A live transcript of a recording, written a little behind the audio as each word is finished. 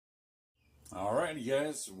Alrighty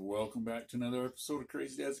guys, welcome back to another episode of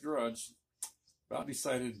Crazy Dad's Garage. About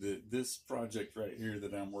decided that this project right here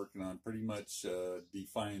that I'm working on pretty much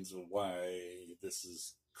defines why this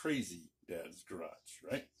is Crazy Dad's Garage,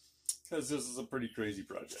 right? Because this is a pretty crazy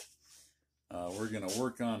project. We're going to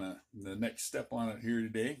work on the next step on it here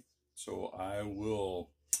today. So I will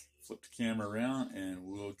flip the camera around and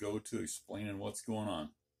we'll go to explaining what's going on.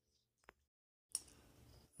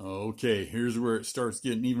 Okay, here's where it starts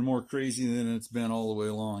getting even more crazy than it's been all the way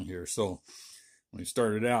along here. So we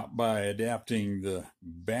started out by adapting the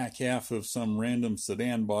back half of some random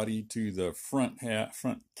sedan body to the front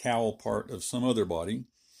cowl part of some other body.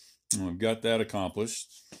 And we've got that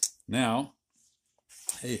accomplished. Now,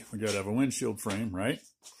 hey, we got to have a windshield frame, right?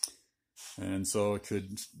 And so I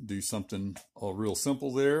could do something all real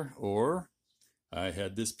simple there, or I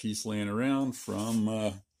had this piece laying around from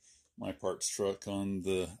my parts truck on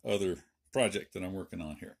the other project that I'm working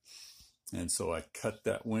on here. And so I cut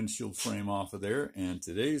that windshield frame off of there, and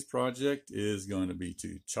today's project is going to be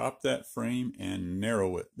to chop that frame and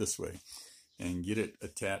narrow it this way and get it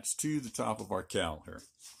attached to the top of our cowl here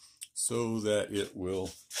so that it will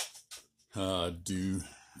do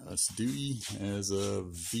its duty as a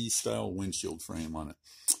V-style windshield frame on it.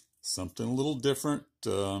 Something a little different.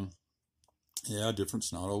 Yeah,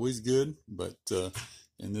 different's not always good, but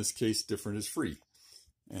in this case, different is free.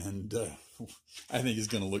 And I think it's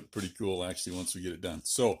going to look pretty cool, actually, once we get it done.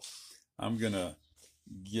 So I'm going to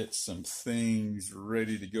get some things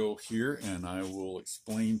ready to go here, and I will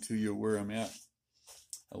explain to you where I'm at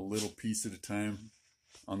a little piece at a time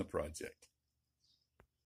on the project.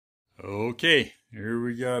 Okay, here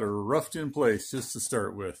we got it roughed in place just to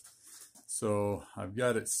start with. So I've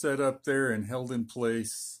got it set up there and held in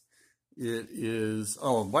place. It is,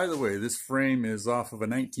 oh, by the way, this frame is off of a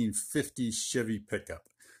 1950 Chevy pickup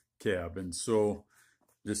cab. And so,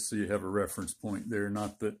 just so you have a reference point there,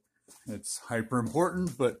 not that it's hyper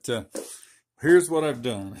important, but here's what I've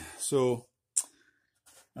done. So,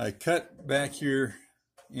 I cut back here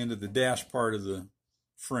into the dash part of the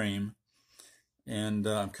frame, and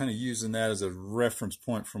I'm kind of using that as a reference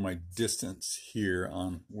point for my distance here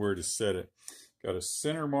on where to set it. Got a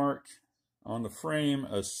center mark on the frame,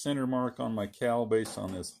 a center mark on my cowl based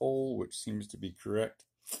on this hole, which seems to be correct.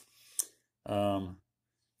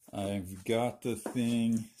 I've got the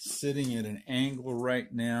thing sitting at an angle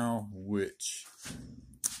right now, which,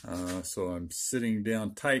 so I'm sitting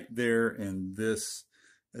down tight there, and this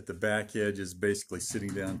at the back edge is basically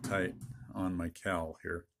sitting down tight on my cowl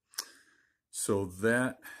here. So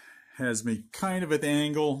that has me kind of at the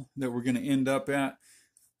angle that we're going to end up at.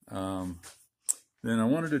 Then I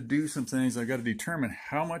wanted to do some things. I've got to determine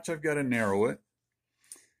how much I've got to narrow it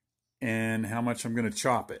and how much I'm going to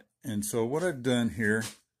chop it. And so what I've done here,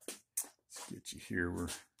 let's get you here.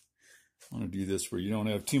 I want to do this where you don't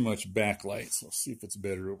have too much backlight. So let's see if it's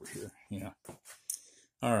better over here. Yeah.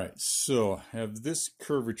 All right. So I have this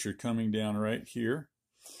curvature coming down right here.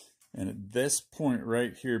 And at this point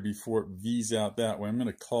right here, before it V's out that way, I'm going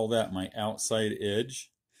to call that my outside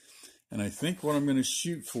edge. And I think what I'm going to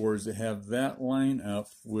shoot for is to have that line up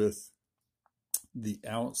with the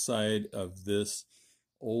outside of this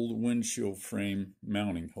old windshield frame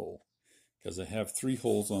mounting hole, because I have 3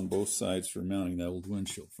 holes on both sides for mounting that old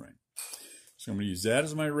windshield frame. So I'm going to use that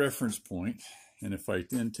as my reference point. And if I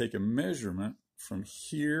then take a measurement from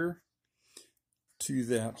here to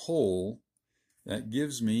that hole, that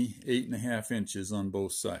gives me 8.5 inches on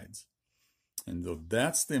both sides. And though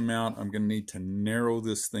that's the amount I'm going to need to narrow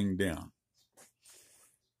this thing down.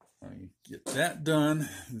 I get that done,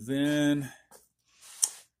 then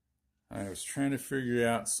I was trying to figure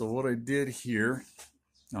out, so what I did here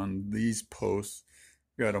on these posts,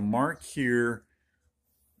 got a mark here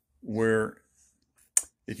where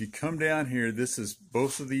if you come down here, this is,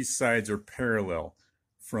 both of these sides are parallel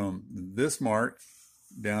from this mark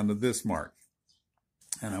down to this mark.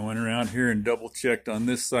 And I went around here and double checked on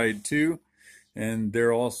this side too. And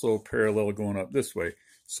they're also parallel going up this way.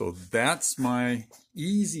 So that's my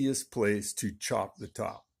easiest place to chop the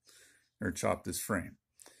top, or chop this frame.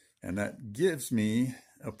 And that gives me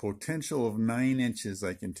a potential of 9 inches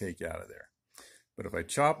I can take out of there. But if I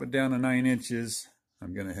chop it down to 9 inches,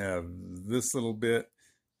 I'm going to have this little bit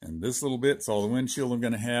and this little bit. It's all the windshield I'm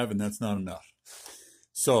going to have, and that's not enough.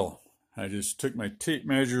 So I just took my tape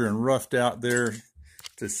measure and roughed out there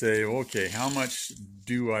to say, okay, how much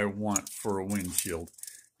do I want for a windshield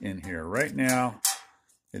in here? Right now,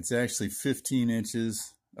 it's actually 15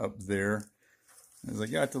 inches up there. As I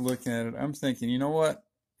got to look at it, I'm thinking, you know what?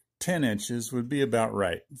 10 inches would be about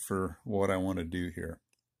right for what I want to do here.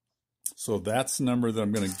 So that's the number that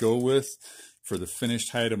I'm going to go with for the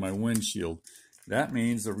finished height of my windshield. That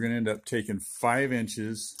means that we're going to end up taking 5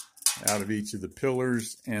 inches out of each of the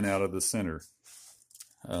pillars and out of the center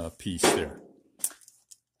piece there.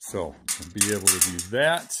 So I'll be able to do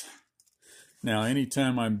that. Now,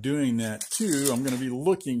 anytime I'm doing that too, I'm going to be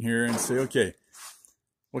looking here and say, okay,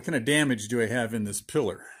 what kind of damage do I have in this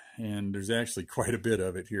pillar? And there's actually quite a bit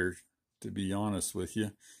of it here, to be honest with you.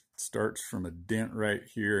 It starts from a dent right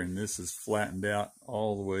here, and this is flattened out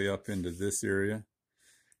all the way up into this area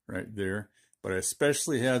right there. But I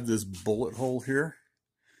especially have this bullet hole here,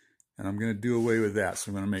 and I'm going to do away with that. So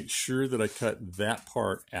I'm going to make sure that I cut that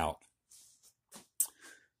part out.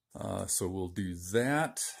 So we'll do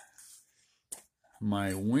that.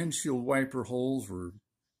 My windshield wiper holes were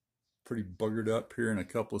pretty buggered up here in a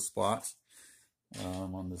couple of spots.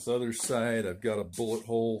 On this other side, I've got a bullet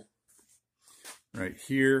hole right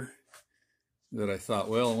here that I thought,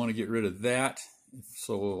 well, I want to get rid of that.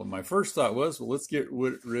 So my first thought was, well, let's get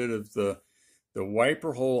rid of the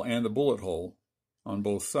wiper hole and the bullet hole on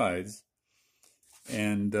both sides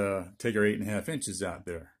and take our 8.5 inches out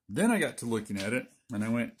there. Then I got to looking at it and I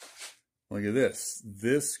went, look at this.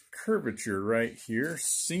 This curvature right here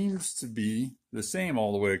seems to be the same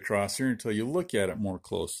all the way across here until you look at it more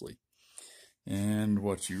closely. And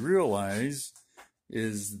what you realize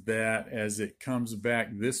is that as it comes back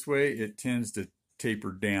this way, it tends to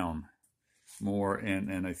taper down more,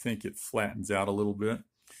 and I think it flattens out a little bit.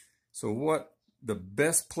 So what the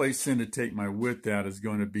best place then to take my width out is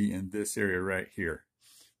going to be in this area right here,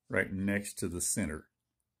 right next to the center.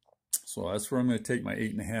 So that's where I'm going to take my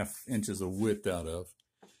 8.5 inches of width out of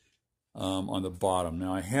on the bottom.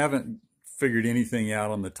 Now I haven't figured anything out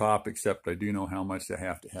on the top, except I do know how much I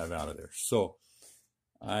have to have out of there. So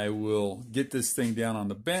I will get this thing down on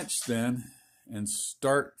the bench then and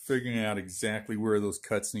start figuring out exactly where those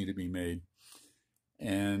cuts need to be made.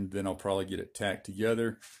 And then I'll probably get it tacked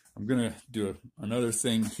together. I'm going to do another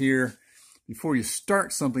thing here. Before you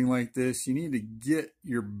start something like this, you need to get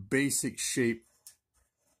your basic shape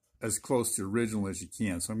as close to original as you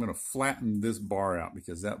can. So I'm going to flatten this bar out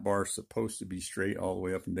because that bar is supposed to be straight all the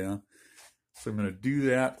way up and down. So I'm going to do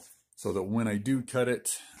that so that when I do cut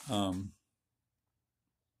it,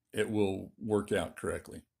 it will work out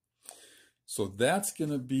correctly. So that's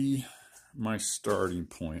going to be my starting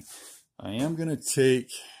point. I'm going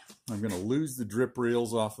to lose the drip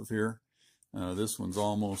rails off of here. This one's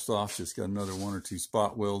almost off, just got another 1 or 2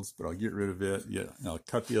 spot welds, but I'll get rid of it. Yeah, I'll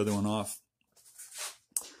cut the other one off.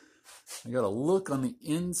 I got to look on the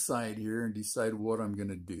inside here and decide what I'm going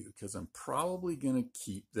to do, because I'm probably going to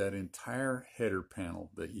keep that entire header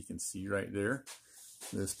panel that you can see right there,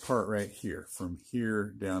 this part right here, from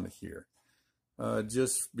here down to here,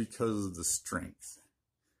 just because of the strength.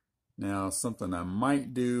 Now, something I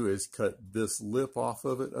might do is cut this lip off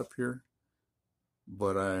of it up here,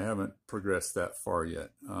 but I haven't progressed that far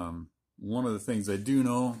yet. One of the things I do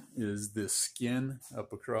know is this skin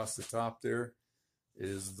up across the top there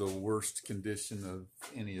is the worst condition of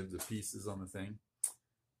any of the pieces on the thing.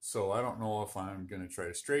 So I don't know if I'm going to try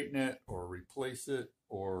to straighten it or replace it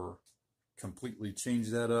or completely change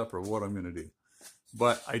that up or what I'm going to do.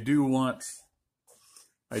 But I do want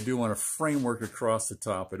a framework across the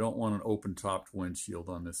top. I don't want an open-topped windshield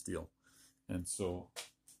on this deal. And so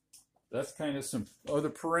that's kind of some other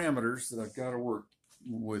parameters that I've got to work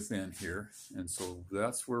within here. And so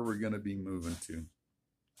that's where we're going to be moving to.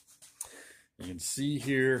 You can see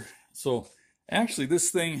here. So actually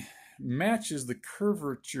this thing matches the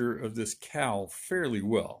curvature of this cowl fairly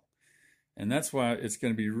well. And that's why it's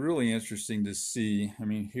going to be really interesting to see. I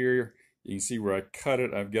mean, here you can see where I cut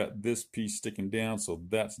it. I've got this piece sticking down, so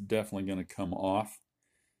that's definitely going to come off.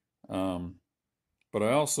 But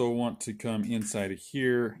I also want to come inside of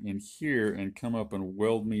here and here and come up and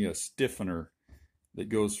weld me a stiffener that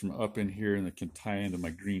goes from up in here and that can tie into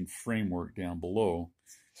my green framework down below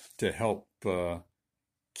to help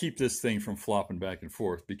keep this thing from flopping back and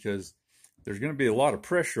forth, because there's going to be a lot of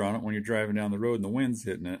pressure on it when you're driving down the road and the wind's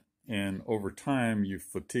hitting it, and over time you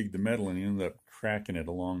fatigue the metal and you end up cracking it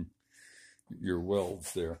along your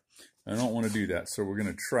welds there. I don't want to do that, so we're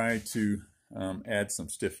going to try to add some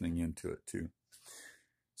stiffening into it too.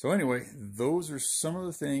 So anyway, those are some of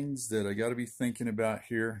the things that I got to be thinking about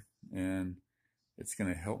here, and it's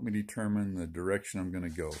going to help me determine the direction I'm going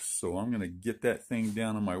to go. So I'm going to get that thing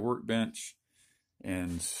down on my workbench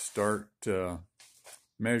and start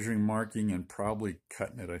measuring, marking, and probably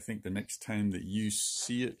cutting it. I think the next time that you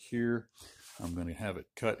see it here, I'm going to have it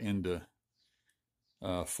cut into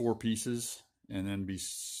 4 pieces and then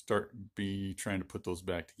be trying to put those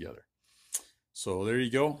back together. So there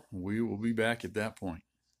you go. We will be back at that point.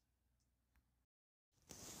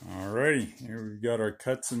 Alrighty, here we've got our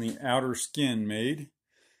cuts in the outer skin made.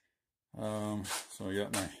 So I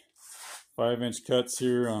got my 5-inch cuts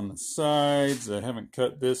here on the sides. I haven't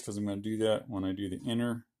cut this because I'm going to do that when I do the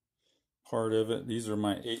inner part of it. These are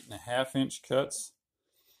my 8.5-inch cuts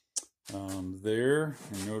there.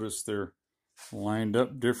 And notice they're lined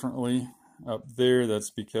up differently up there. That's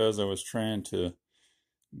because I was trying to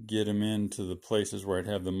get them into the places where I'd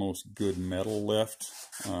have the most good metal left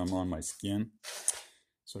on my skin.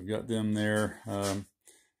 So I've got them there.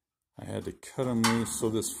 I had to cut them loose, so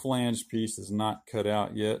this flange piece is not cut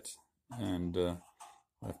out yet, and I'll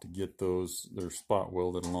have to get those. They're spot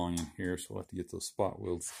welded along in here, so I'll have to get those spot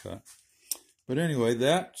welds cut. But anyway,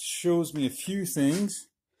 that shows me a few things,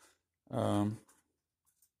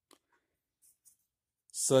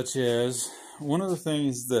 such as one of the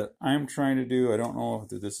things that I'm trying to do. I don't know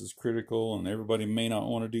if this is critical, and everybody may not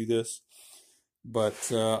want to do this,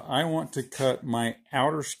 but I want to cut my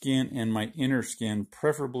outer skin and my inner skin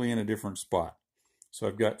preferably in a different spot. So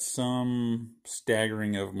I've got some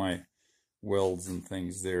staggering of my welds and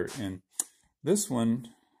things there. And this one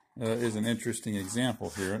is an interesting example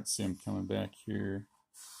here. Let's see, I'm coming back here.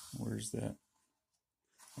 Where's that?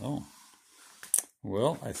 Oh,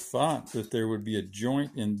 well, I thought that there would be a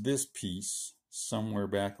joint in this piece somewhere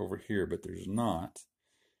back over here, but there's not.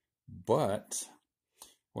 But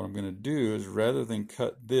what I'm going to do is, rather than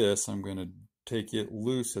cut this, I'm going to take it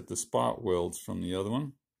loose at the spot welds from the other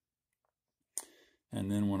one. And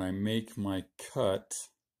then when I make my cut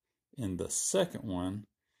in the second one,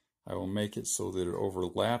 I will make it so that it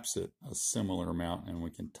overlaps it a similar amount, and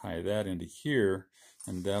we can tie that into here,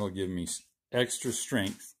 and that'll give me extra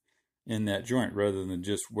strength in that joint rather than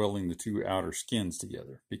just welding the two outer skins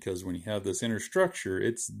together. Because when you have this inner structure,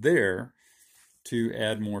 it's there to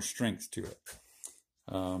add more strength to it.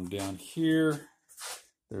 Down here,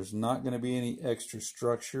 there's not going to be any extra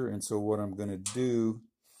structure, and so what I'm going to do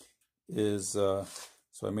is, so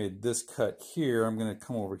I made this cut here. I'm going to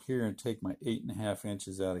come over here and take my 8.5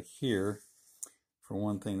 inches out of here. For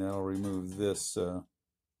one thing, that'll remove this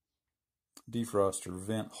defroster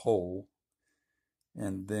vent hole,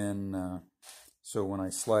 and then so when I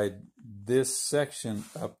slide this section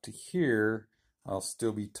up to here, I'll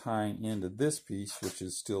still be tying into this piece, which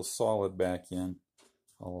is still solid back in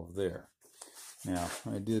all of there. Now,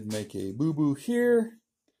 I did make a boo-boo here,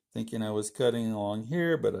 thinking I was cutting along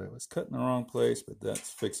here, but I was cutting the wrong place, but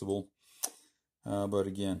that's fixable. But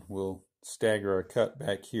again, we'll stagger our cut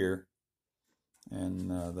back here,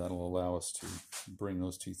 and that'll allow us to bring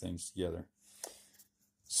those two things together.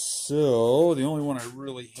 So, the only one I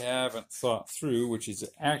really haven't thought through, which is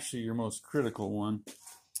actually your most critical one,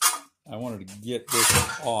 I wanted to get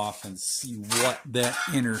this off and see what that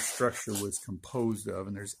inner structure was composed of.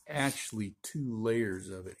 And there's actually 2 layers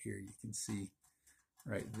of it here. You can see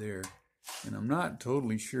right there. And I'm not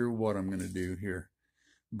totally sure what I'm going to do here,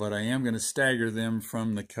 but I am going to stagger them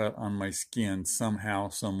from the cut on my skin somehow,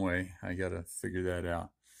 some way. I got to figure that out.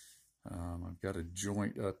 I've got a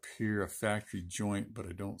joint up here, a factory joint, but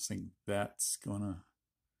I don't think that's going to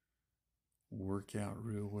work out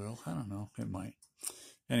real well. I don't know. It might.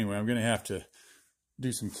 Anyway, I'm going to have to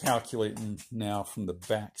do some calculating now from the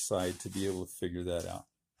back side to be able to figure that out.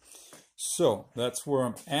 So that's where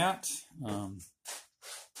I'm at.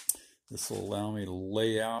 This will allow me to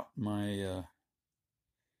lay out my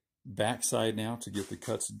back side now to get the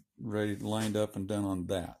cuts ready, lined up and done on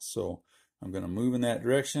that. So I'm going to move in that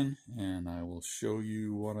direction, and I will show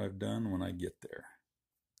you what I've done when I get there.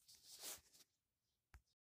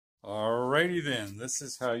 Alrighty then, this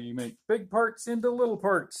is how you make big parts into little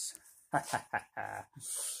parts.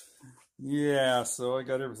 Yeah, so I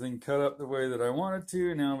got everything cut up the way that I wanted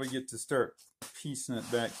to. Now we get to start piecing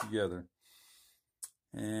it back together.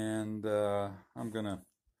 And I'm going to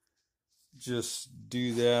just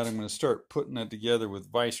do that. I'm going to start putting it together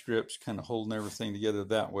with vice grips, kind of holding everything together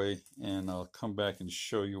that way. And I'll come back and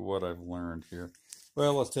show you what I've learned here.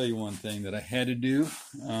 Well, I'll tell you one thing that I had to do.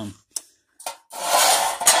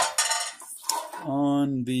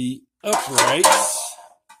 On the uprights,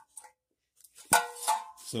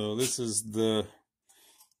 so this is the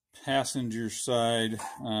passenger side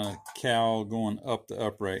cowl going up the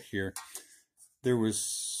upright here.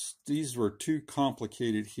 These were too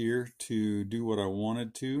complicated here to do what I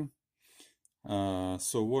wanted to.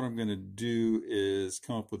 So what I'm going to do is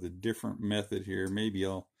come up with a different method here. Maybe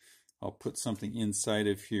I'll put something inside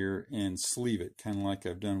of here and sleeve it, kind of like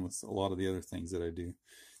I've done with a lot of the other things that I do.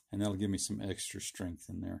 And that'll give me some extra strength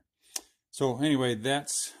in there. So anyway,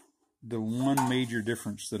 that's the one major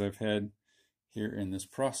difference that I've had here in this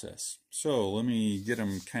process. So let me get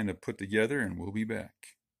them kind of put together and we'll be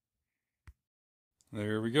back.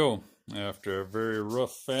 There we go. After a very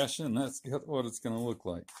rough fashion, that's what it's going to look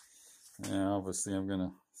like. Now, obviously, I'm going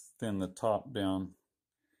to thin the top down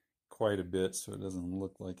quite a bit so it doesn't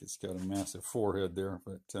look like it's got a massive forehead there,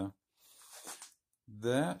 but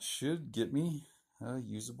that should get me a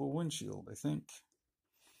usable windshield, I think.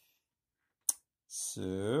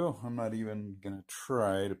 So I'm not even going to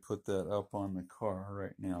try to put that up on the car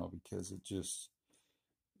right now because it just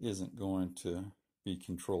isn't going to be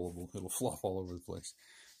controllable. It'll flop all over the place.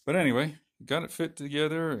 But anyway, got it fit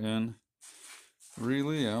together, and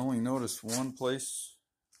really I only noticed one place,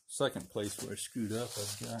 second place where I screwed up.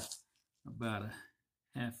 I've got about a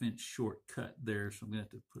half-inch short cut there, so I'm going to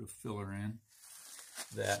have to put a filler in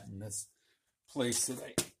that, and this place that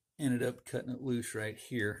I ended up cutting it loose right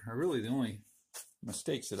here are really the only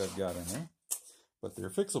mistakes that I've got in there, but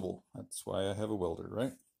they're fixable. That's why I have a welder,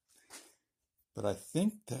 right? But I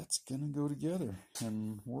think that's gonna go together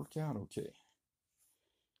and work out okay.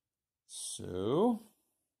 So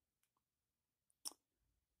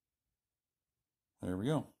there we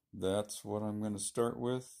go. That's what I'm going to start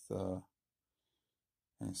with,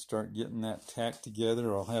 and start getting that tacked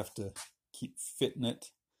together. I'll have to keep fitting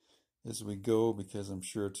it as we go because I'm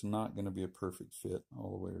sure it's not going to be a perfect fit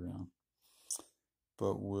all the way around.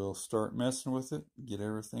 But we'll start messing with it, get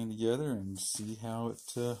everything together, and see how it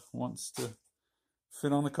wants to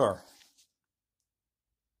fit on the car.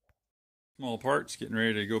 Small parts, getting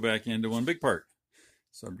ready to go back into one big part.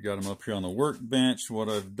 So I've got them up here on the workbench. What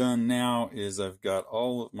I've done now is I've got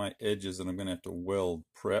all of my edges that I'm going to have to weld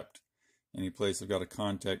prepped. Any place I've got a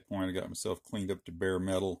contact point, I got myself cleaned up to bare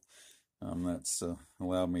metal. That's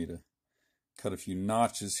allowed me to cut a few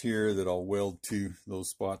notches here that I'll weld to those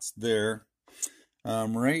spots there.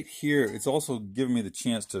 Right here, it's also given me the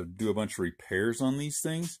chance to do a bunch of repairs on these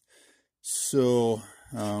things. So,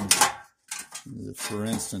 for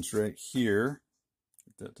instance, right here,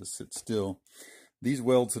 get that to sit still, these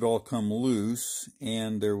welds had all come loose,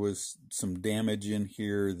 and there was some damage in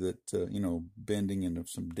here that, you know, bending into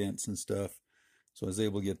some dents and stuff. So I was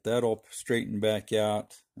able to get that all straightened back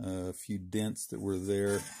out, a few dents that were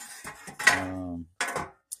there. Not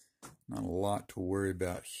a lot to worry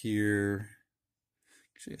about here.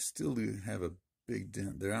 Actually, I still do have a big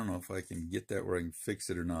dent there. I don't know if I can get that where I can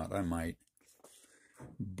fix it or not. I might.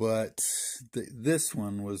 But this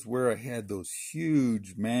one was where I had those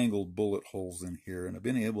huge mangled bullet holes in here, and I've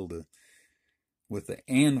been able to, with the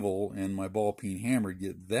anvil and my ball peen hammer,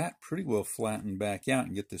 get that pretty well flattened back out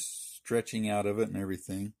and get the stretching out of it and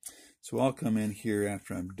everything. So I'll come in here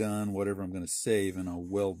after I'm done, whatever I'm going to save, and I'll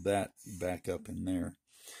weld that back up in there.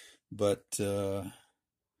 But yeah,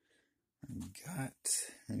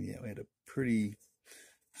 we had a pretty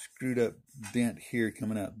screwed up dent here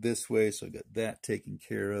coming out this way, so I got that taken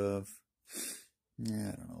care of.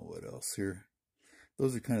 Yeah, I don't know what else here.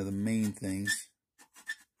 Those are kind of the main things.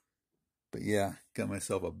 But yeah, got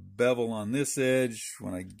myself a bevel on this edge.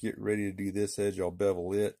 When I get ready to do this edge, I'll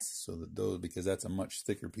bevel it so that those, because that's a much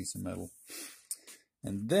thicker piece of metal.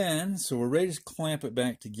 And then, so we're ready to clamp it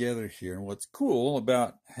back together here. And what's cool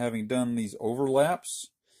about having done these overlaps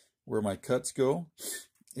where my cuts go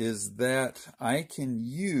is that I can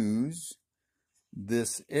use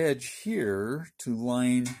this edge here to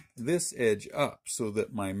line this edge up so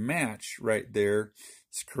that my match right there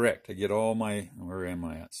is correct. I get all my, where am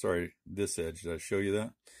I at? Sorry, this edge, did I show you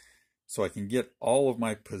that? So I can get all of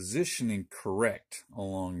my positioning correct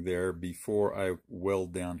along there before I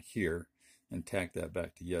weld down here and tack that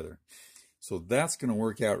back together. So that's going to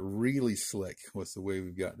work out really slick with the way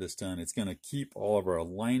we've got this done. It's going to keep all of our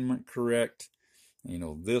alignment correct, you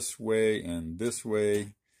know, this way and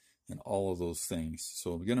all of those things.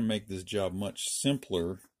 So we're going to make this job much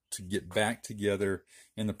simpler to get back together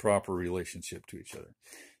in the proper relationship to each other.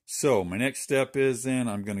 So my next step is then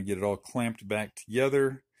I'm going to get it all clamped back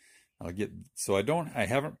together. I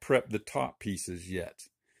haven't prepped the top pieces yet,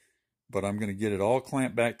 but I'm going to get it all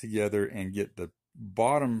clamped back together and get the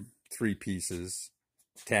bottom 3 pieces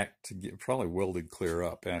tacked to get probably welded clear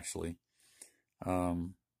up actually.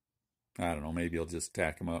 I don't know, maybe I'll just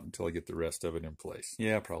tack them up until I get the rest of it in place.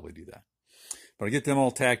 Yeah, I'll probably do that. But I get them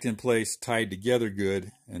all tacked in place, tied together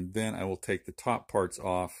good, and then I will take the top parts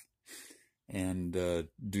off and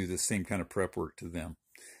do the same kind of prep work to them.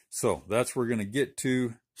 So that's where we're going to get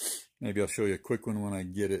to. Maybe I'll show you a quick one when I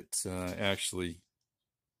get it actually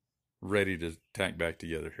ready to tack back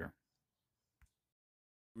together here.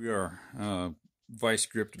 We are vice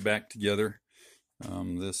gripped back together.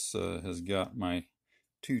 This has got my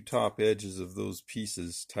 2 top edges of those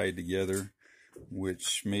pieces tied together,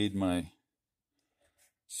 which made my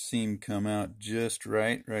seam come out just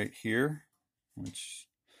right here, which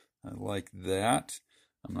I like that.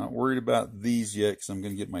 I'm not worried about these yet because I'm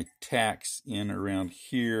going to get my tacks in around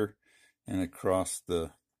here and across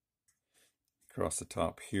the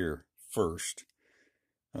top here first.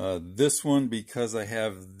 This one, because I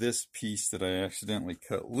have this piece that I accidentally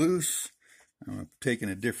cut loose, I'm taking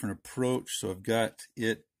a different approach. So I've got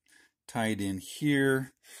it tied in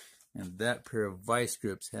here, and that pair of vice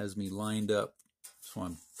grips has me lined up so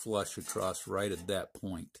I'm flush across right at that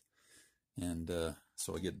point. And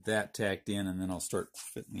so I get that tacked in, and then I'll start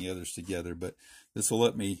fitting the others together. But this will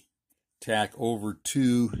let me tack over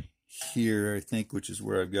to here, I think, which is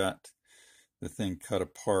where I've got the thing cut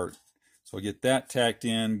apart. So I'll get that tacked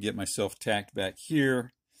in, get myself tacked back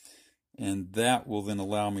here, and that will then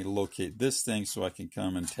allow me to locate this thing so I can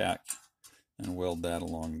come and tack and weld that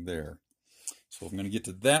along there. So I'm going to get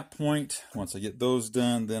to that point. Once I get those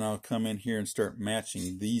done, then I'll come in here and start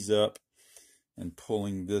matching these up and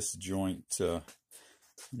pulling this joint. I'm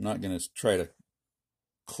not going to try to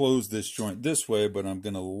close this joint this way, but I'm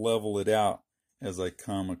going to level it out as I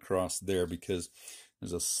come across there, because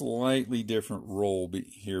there's a slightly different roll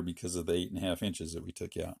here because of the 8.5 inches that we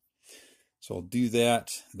took out. So I'll do that.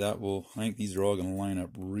 I think these are all going to line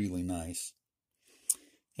up really nice.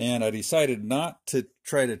 And I decided not to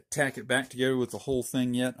try to tack it back together with the whole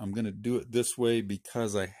thing yet. I'm going to do it this way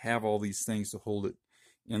because I have all these things to hold it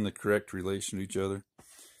in the correct relation to each other.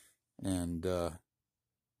 And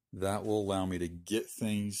that will allow me to get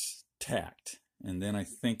things tacked. And then I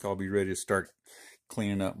think I'll be ready to start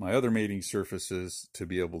cleaning up my other mating surfaces to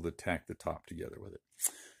be able to tack the top together with it.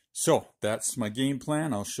 So that's my game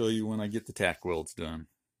plan. I'll show you when I get the tack welds done.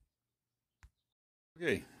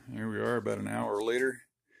 Okay, here we are about an hour later.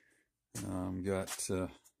 Got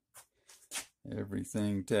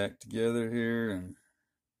everything tacked together here, and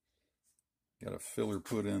got a filler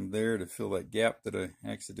put in there to fill that gap that I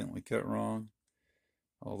accidentally cut wrong.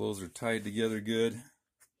 All those are tied together good.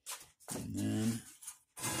 And then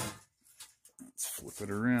let's flip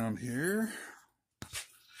it around here.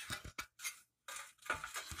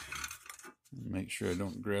 Make sure I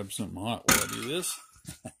don't grab something hot while I do this.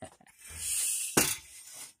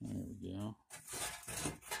 There we go.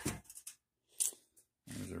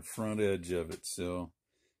 There's our front edge of it. So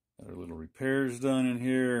got our little repairs done in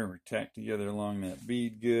here. We're tacked together along that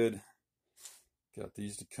bead good. Got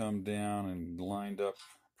these to come down and lined up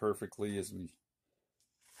perfectly as we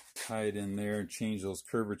tie it in there and change those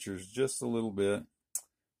curvatures just a little bit.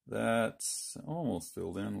 That's almost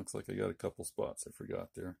filled in. Looks like I got a couple spots I forgot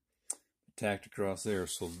there. Tacked across there.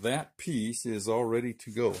 So that piece is all ready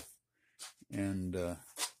to go. And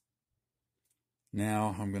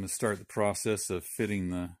now I'm going to start the process of fitting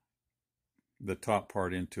the top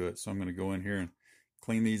part into it. So I'm going to go in here and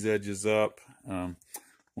clean these edges up.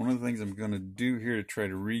 One of the things I'm going to do here to try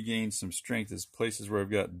to regain some strength is places where I've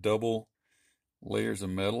got double layers of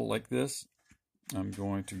metal like this. I'm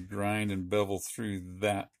going to grind and bevel through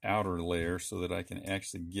that outer layer so that I can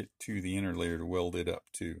actually get to the inner layer to weld it up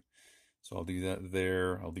to. So I'll do that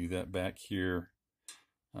there. I'll do that back here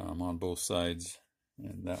on both sides.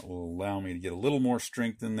 And that will allow me to get a little more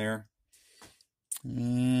strength in there.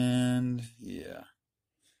 And yeah.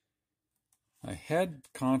 I had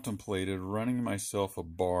contemplated running myself a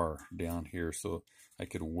bar down here so I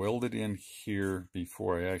could weld it in here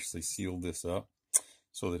before I actually sealed this up,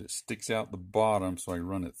 so that it sticks out the bottom, so I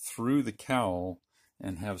run it through the cowl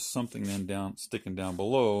and have something then sticking down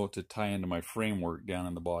below to tie into my framework down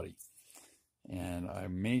in the body. And I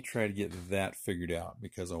may try to get that figured out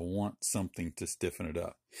because I want something to stiffen it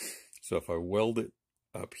up. So if I weld it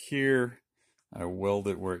up here, I weld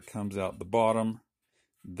it where it comes out the bottom,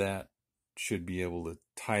 that should be able to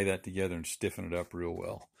tie that together and stiffen it up real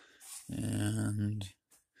well. And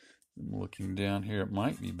I'm looking down here, it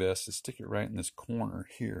might be best to stick it right in this corner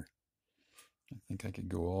here. I think I could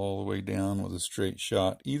go all the way down with a straight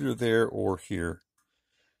shot, either there or here,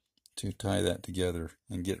 to tie that together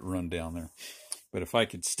and get run down there. But if I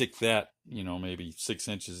could stick that, maybe 6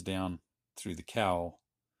 inches down through the cowl,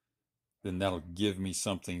 then that'll give me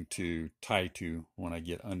something to tie to when I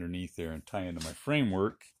get underneath there and tie into my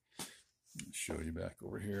framework. Let me show you back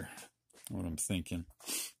over here what I'm thinking.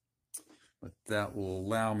 But that will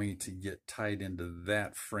allow me to get tied into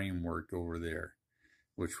that framework over there,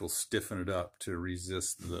 which will stiffen it up to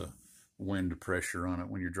resist the wind pressure on it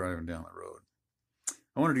when you're driving down the road.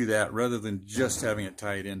 I want to do that rather than just having it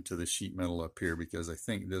tied into the sheet metal up here, because I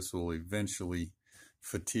think this will eventually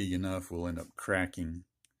fatigue enough, will end up cracking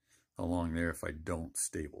along there if I don't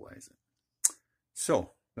stabilize it.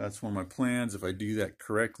 So that's one of my plans. If I do that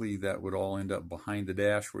correctly, that would all end up behind the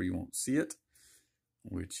dash where you won't see it,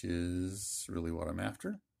 which is really what I'm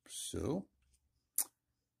after. So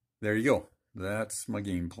there you go. That's my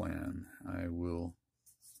game plan. I will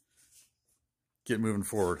get moving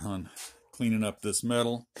forward on cleaning up this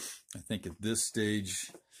metal. I think at this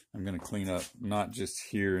stage, I'm going to clean up not just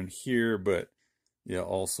here and here, but yeah,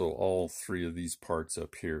 also all three of these parts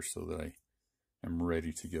up here so that I am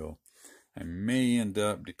ready to go. I may end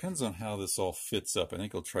up, depends on how this all fits up. I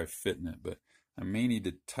think I'll try fitting it, but I may need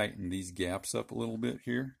to tighten these gaps up a little bit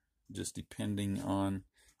here, just depending on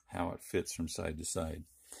how it fits from side to side.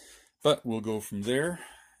 But we'll go from there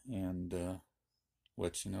and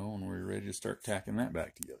let you know when we're ready to start tacking that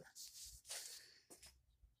back together.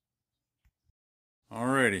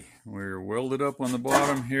 Alrighty, we're welded up on the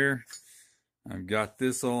bottom here. I've got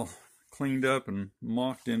this all cleaned up and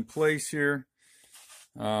mocked in place here.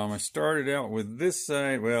 I started out with this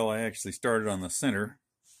side. Well, I actually started on the center.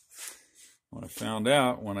 What I found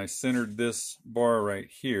out when I centered this bar right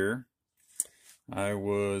here, I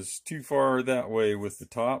was too far that way with the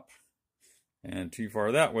top and too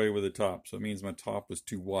far that way with the top. So it means my top was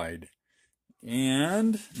too wide.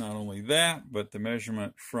 And not only that, but the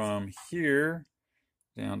measurement from here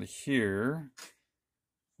down to here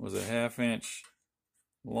was a 1/2 inch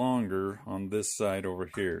longer on this side over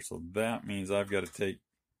here. So that means I've got to take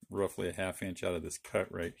roughly a 1/2 inch out of this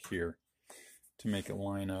cut right here to make it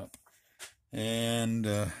line up. And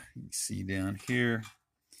you can see down here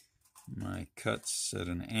my cut's at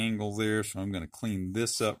an angle there, so I'm going to clean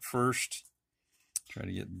this up first, try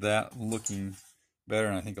to get that looking better.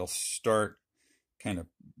 And I think I'll start kind of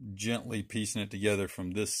gently piecing it together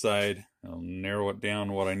from this side. I'll narrow it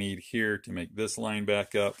down what I need here to make this line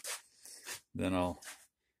back up. Then I'll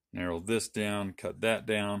narrow this down, cut that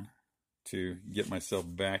down to get myself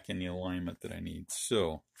back in the alignment that I need.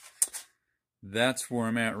 So that's where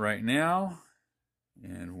I'm at right now,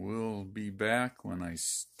 and we'll be back when I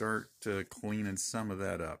start cleaning some of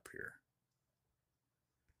that up here.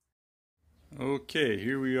 Okay,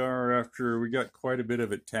 here we are after we got quite a bit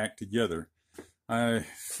of it tacked together. I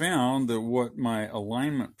found that what my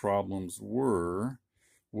alignment problems were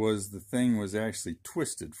was the thing was actually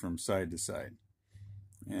twisted from side to side.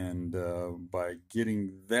 And by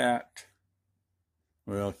getting that,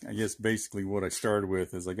 well, I guess basically what I started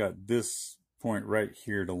with is I got this point right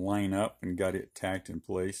here to line up and got it tacked in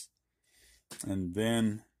place. And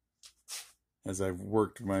then as I've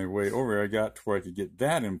worked my way over, I got to where I could get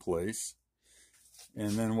that in place.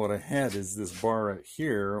 And then what I had is this bar right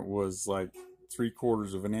here was like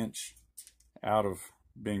 3/4 of an inch out of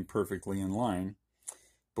being perfectly in line.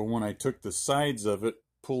 But when I took the sides of it,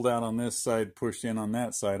 pulled out on this side, pushed in on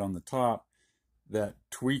that side on the top, that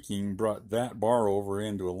tweaking brought that bar over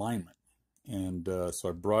into alignment. And so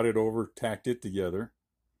I brought it over, tacked it together,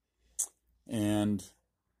 and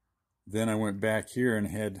then I went back here and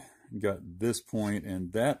had got this point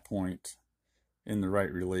and that point in the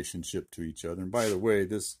right relationship to each other. And by the way,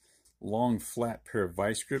 this long flat pair of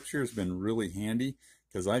vice grips here has been really handy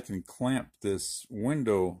because I can clamp this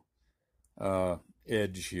window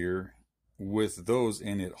edge here with those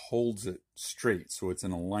and it holds it straight, so it's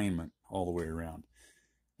in alignment all the way around.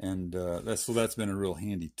 And that's been a real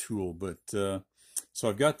handy tool. But so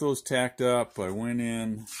I've got those tacked up. I went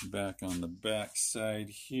in back on the back side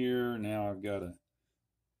here. Now I've got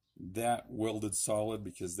that welded solid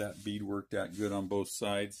because that bead worked out good on both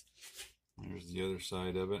sides. There's the other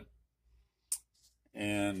side of it.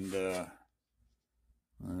 And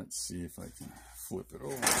let's see if I can flip it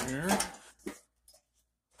over here.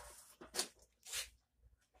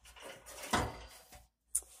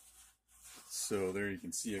 So there you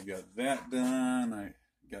can see I've got that done. I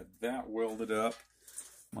got that welded up.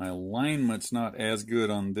 My alignment's not as good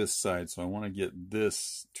on this side, so I want to get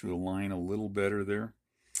this to align a little better there.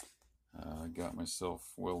 I got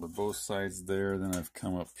myself welded both sides there. Then I've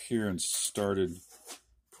come up here and started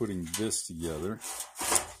putting this together.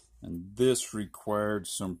 And this required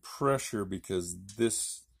some pressure because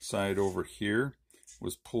this side over here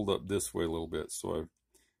was pulled up this way a little bit. So I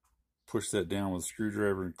pushed that down with a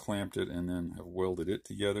screwdriver and clamped it, and then have welded it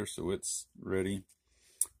together so it's ready.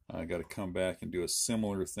 I got to come back and do a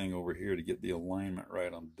similar thing over here to get the alignment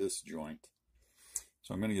right on this joint.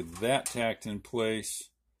 So I'm going to get that tacked in place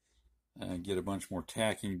and get a bunch more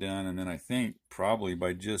tacking done, and then I think probably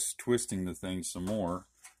by just twisting the thing some more,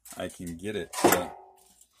 I can get it to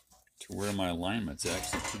where my alignment's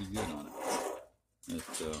actually pretty good on it.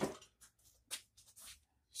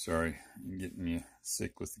 Sorry, I'm getting you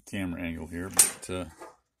sick with the camera angle here, but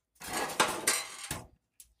that's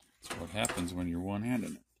what happens when you're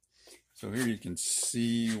one-handed. So here you can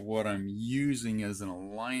see what I'm using as an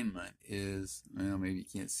alignment is, well, maybe you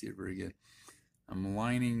can't see it very good. I'm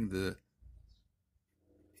lining the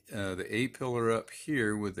the A-pillar up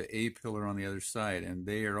here with the A-pillar on the other side, and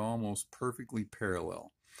they are almost perfectly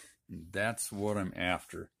parallel. And that's what I'm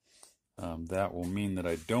after. That will mean that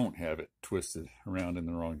I don't have it twisted around in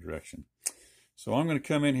the wrong direction. So I'm going to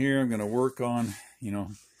come in here, I'm going to work on,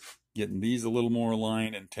 getting these a little more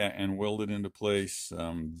aligned and welded into place.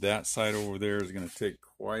 That side over there is going to take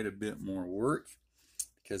quite a bit more work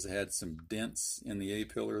because it had some dents in the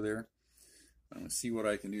A-pillar there. I'm going to see what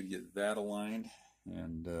I can do to get that aligned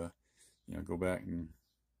and go back and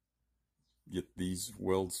get these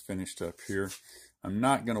welds finished up here. I'm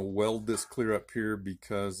not going to weld this clear up here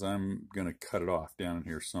because I'm going to cut it off down in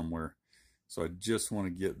here somewhere. So I just want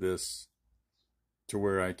to get this to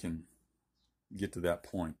where I can get to that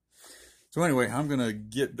point. So anyway, I'm going to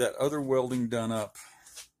get that other welding done up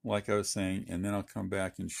like I was saying, and then I'll come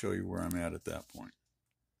back and show you where I'm at that point.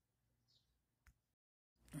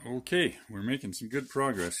 Okay, we're making some good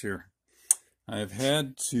progress here. I've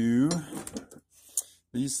had to,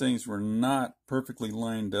 these things were not perfectly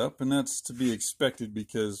lined up, and that's to be expected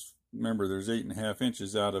because remember there's 8.5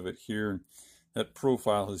 inches out of it here. That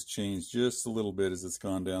profile has changed just a little bit as it's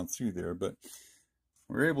gone down through there, but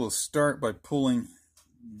we're able to start by pulling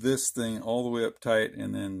this thing all the way up tight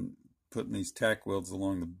and then putting these tack welds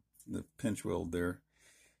along the pinch weld there,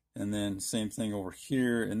 and then same thing over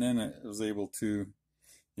here, and then I was able to,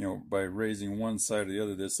 by raising one side or the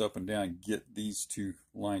other, this up and down, get these two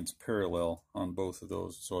lines parallel on both of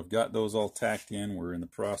those. So I've got those all tacked in. We're in the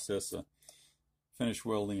process of finish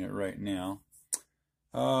welding it right now.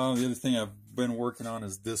 The other thing I've been working on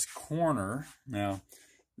is this corner. Now,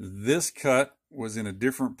 this cut was in a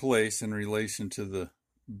different place in relation to the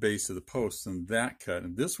base of the post than that cut.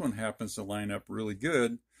 And this one happens to line up really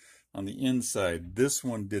good on the inside. This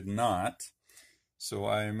one did not. So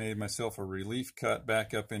I made myself a relief cut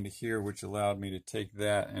back up into here, which allowed me to take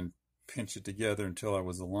that and pinch it together until I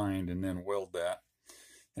was aligned and then weld that.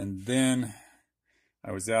 And then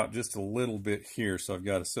I was out just a little bit here, so I've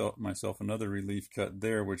got to myself another relief cut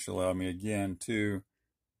there, which allowed me again to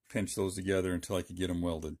pinch those together until I could get them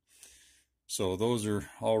welded. So those are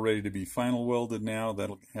all ready to be final welded now.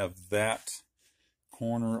 That'll have that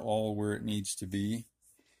corner all where it needs to be.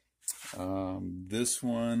 This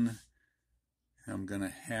one, I'm going to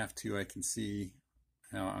have to, I can see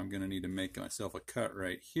how I'm going to need to make myself a cut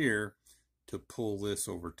right here to pull this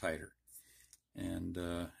over tighter. And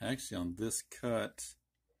actually on this cut,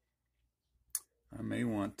 I may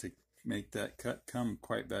want to make that cut come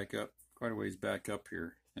quite a ways back up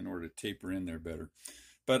here in order to taper in there better.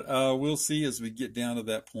 But we'll see as we get down to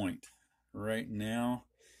that point. Right now,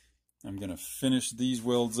 I'm going to finish these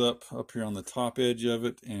welds up here on the top edge of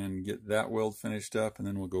it and get that weld finished up, and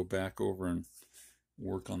then we'll go back over and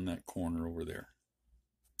work on that corner over there.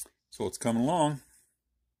 So it's coming along.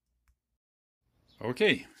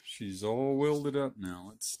 Okay, she's all welded up now.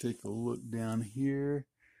 Let's take a look down here.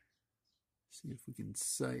 See if we can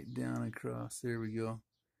sight down across. There we go.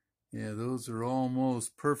 Yeah, those are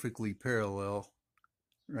almost perfectly parallel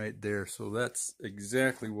right there. So that's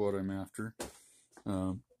exactly what I'm after.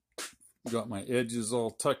 Got my edges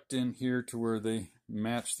all tucked in here to where they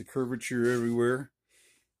match the curvature everywhere.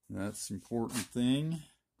 That's the important thing.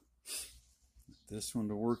 This one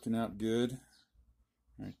to working out good.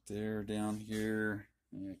 Right there, down here.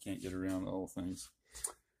 Yeah, I can't get around all things.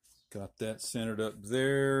 Got that centered up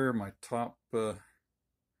there. My top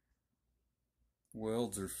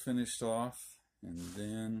welds are finished off. And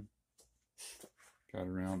then got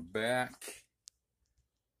around back.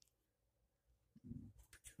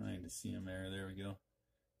 Kind of see them there. There we go.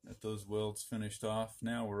 Got those welds finished off.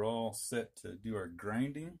 Now we're all set to do our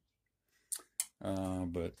grinding.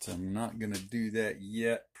 But I'm not going to do that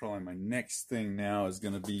yet. Probably my next thing now is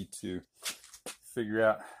going to be to figure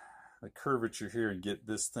out the curvature here and get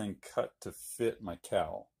this thing cut to fit my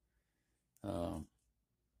cowl.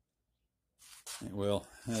 Well,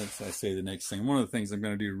 as I say, the next thing, one of the things I'm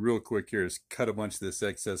going to do real quick here is cut a bunch of this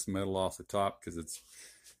excess metal off the top because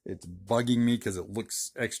it's bugging me because it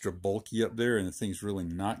looks extra bulky up there, and the thing's really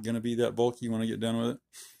not going to be that bulky when I get done with it.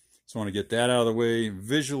 So I want to get that out of the way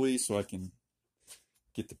visually so I can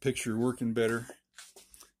get the picture working better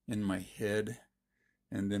in my head,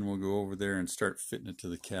 and then we'll go over there and start fitting it to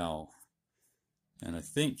the cowl. And I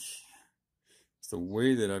think the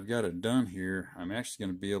way that I've got it done here, I'm actually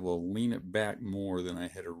going to be able to lean it back more than I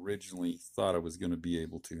had originally thought I was going to be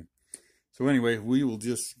able to. So anyway, we will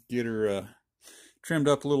just get her trimmed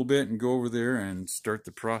up a little bit and go over there and start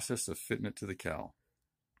the process of fitting it to the cowl.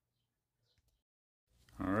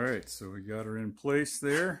 Alright, so we got her in place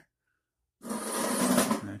there.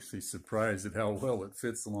 I'm actually surprised at how well it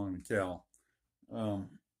fits along the cowl.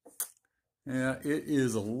 Yeah, it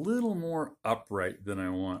is a little more upright than I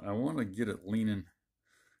want. I want to get it leaning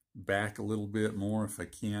back a little bit more if I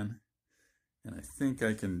can. And I think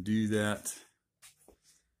I can do that.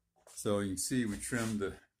 So you can see we trimmed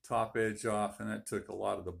the top edge off, and that took a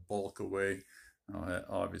lot of the bulk away.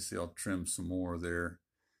 Obviously, I'll trim some more there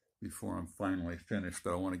before I'm finally finished,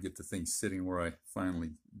 but I want to get the thing sitting where I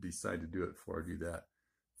finally decide to do it before I do that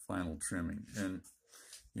final trimming. And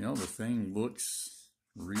you know, the thing looks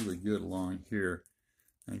really good along here.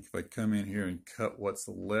 I think if I come in here and cut what's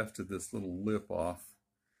left of this little lip off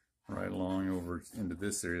right along over into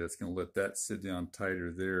this area, that's going to let that sit down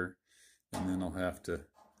tighter there. And then I'll have to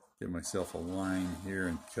get myself a line here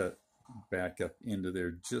and cut back up into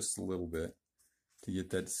there just a little bit to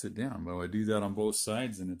get that to sit down. But I do that on both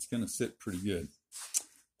sides, and it's going to sit pretty good.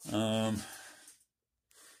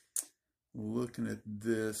 Looking at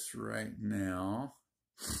this right now,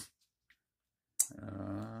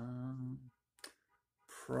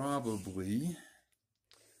 probably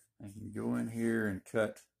I can go in here and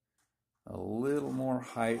cut a little more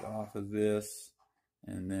height off of this,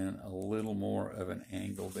 and then a little more of an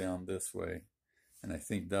angle down this way, and I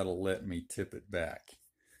think that'll let me tip it back.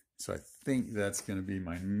 So I think that's going to be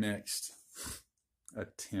my next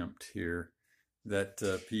attempt here. That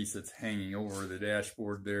piece that's hanging over the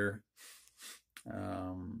dashboard there,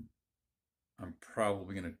 I'm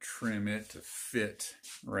probably going to trim it to fit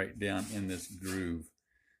right down in this groove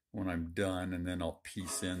when I'm done, and then I'll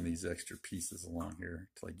piece in these extra pieces along here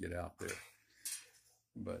till I get out there.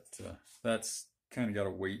 But that's kind of got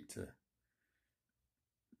to wait to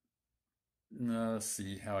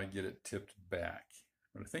see how I get it tipped back.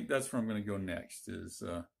 But I think that's where I'm going to go next, is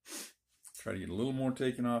try to get a little more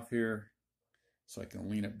taken off here so I can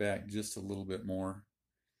lean it back just a little bit more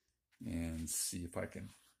and see if I can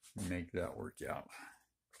make that work out.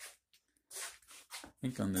 I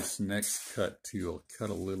think on this next cut too, I'll cut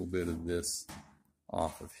a little bit of this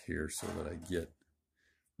off of here so that I get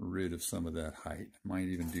rid of some of that height. Might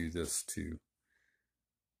even do this too.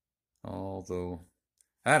 Although,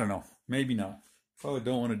 I don't know, maybe not. Probably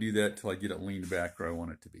don't want to do that till I get it leaned back where I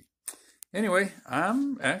want it to be. Anyway,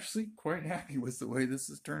 I'm actually quite happy with the way this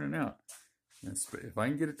is turning out. If I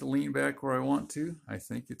can get it to lean back where I want to, I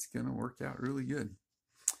think it's going to work out really good.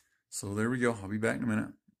 So there we go. I'll be back in a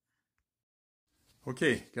minute.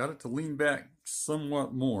 Okay, got it to lean back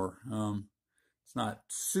somewhat more. It's not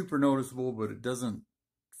super noticeable, but it doesn't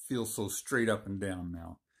feel so straight up and down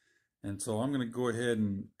now. And so I'm going to go ahead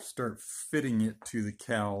and start fitting it to the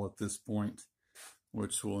cowl at this point,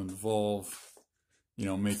 which will involve, you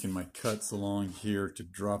know, making my cuts along here to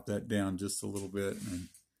drop that down just a little bit, and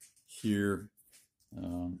here.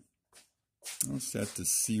 I'll just have to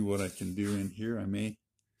see what I can do in here. I may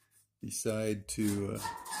decide to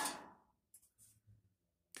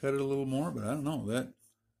cut it a little more, but I don't know. That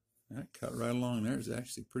cut right along there is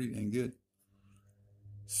actually pretty dang good.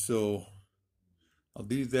 So I'll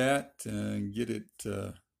do that and get it,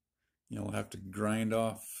 you know, I'll have to grind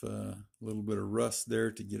off a little bit of rust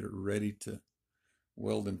there to get it ready to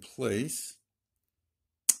weld in place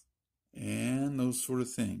and those sort of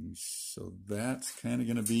things. So that's kind of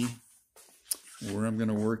going to be where I'm going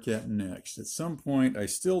to work at next. At some point, I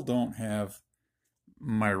still don't have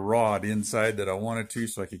my rod inside that I wanted to,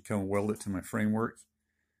 so I could come weld it to my framework.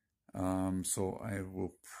 So I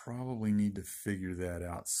will probably need to figure that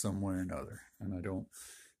out some way or another. And I don't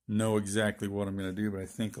know exactly what I'm going to do, but I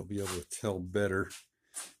think I'll be able to tell better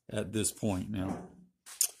at this point now.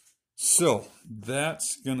 So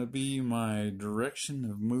that's going to be my direction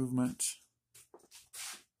of movement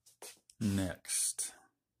next.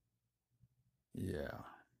 Yeah.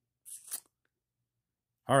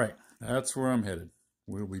 All right, that's where I'm headed.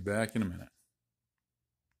 We'll be back in a minute.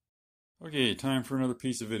 Okay, time for another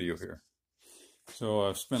piece of video here. So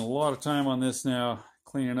I've spent a lot of time on this now,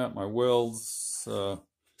 cleaning up my welds.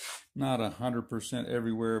 Not 100%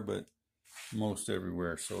 everywhere, but most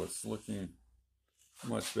everywhere. So it's looking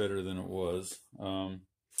much better than it was.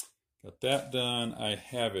 Got that done. I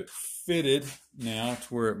have it fitted now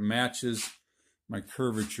to where it matches my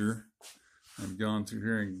curvature. I've gone through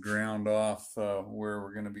here and ground off where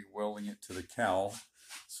we're going to be welding it to the cowl.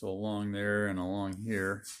 So along there and along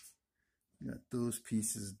here, got those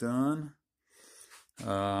pieces done.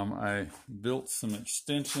 I built some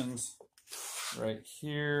extensions right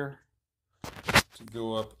here to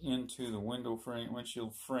go up into the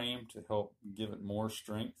windshield frame to help give it more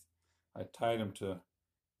strength. I tied them to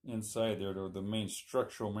inside there to the main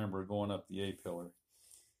structural member going up the A-pillar.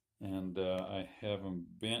 And I have them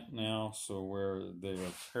bent now so where they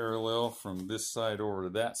are parallel from this side over to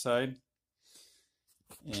that side.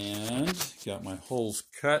 And got my holes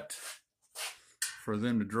cut for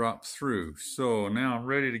them to drop through. So now I'm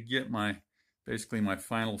ready to get basically my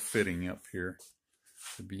final fitting up here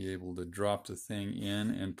to be able to drop the thing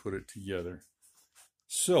in and put it together.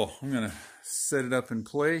 So I'm going to set it up in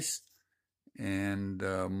place and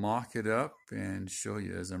mock it up and show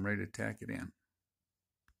you as I'm ready to tack it in.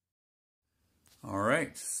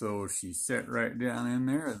 Alright, so she's set right down in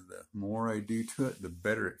there. The more I do to it, the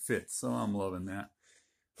better it fits. So I'm loving that.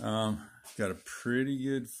 Got a pretty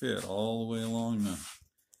good fit all the way along the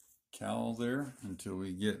cowl there until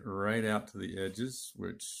we get right out to the edges,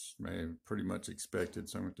 which I pretty much expected,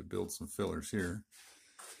 so I'm going to build some fillers here.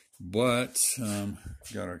 But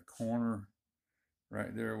got a corner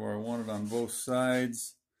right there where I want it on both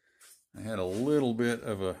sides. I had a little bit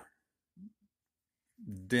of a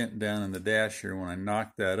dent down in the dash here. When I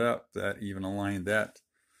knocked that up, that even aligned that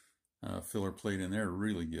filler plate in there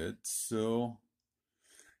really good. So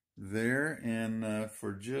there, and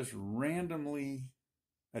for just randomly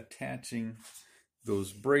attaching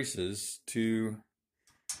those braces to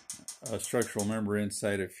a structural member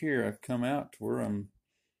inside of here, I've come out to where I'm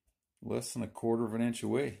less than 1/4 of an inch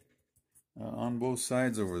away on both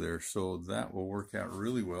sides over there. So that will work out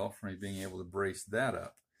really well for me being able to brace that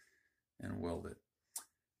up and weld it.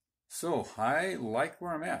 So I like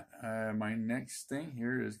where I'm at. My next thing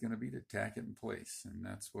here is going to be to tack it in place, and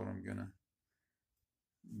that's what I'm going to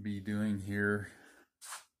be doing here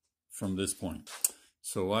from this point.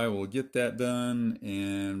 So I will get that done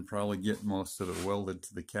and probably get most of it welded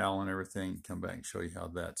to the cowl and everything, come back and show you how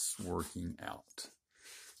that's working out.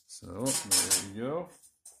 So there you go.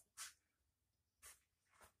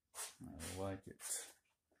 I like it.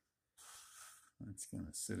 It's going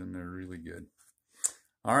to sit in there really good.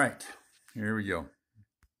 All right, here we go.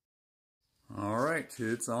 All right,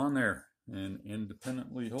 it's on there and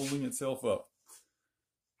independently holding itself up.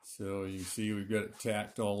 So you see we've got it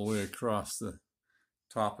tacked all the way across the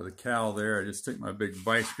top of the cowl there. I just took my big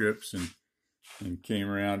vice grips and came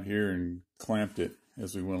around here and clamped it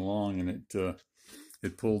as we went along, and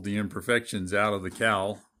it pulled the imperfections out of the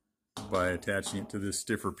cowl by attaching it to this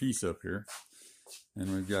stiffer piece up here.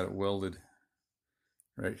 And we've got it welded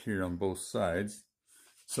right here on both sides.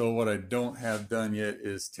 So what I don't have done yet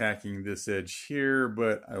is tacking this edge here,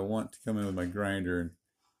 but I want to come in with my grinder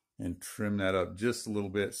and trim that up just a little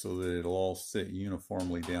bit so that it'll all sit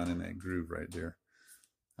uniformly down in that groove right there,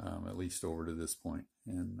 at least over to this point.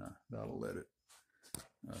 And that'll let it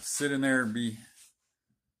sit in there and be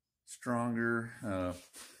stronger.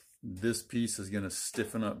 This piece is going to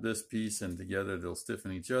stiffen up this piece, and together they'll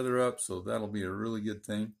stiffen each other up, so that'll be a really good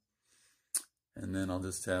thing. And then I'll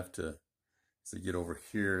just have to get over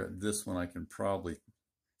here. This one I can probably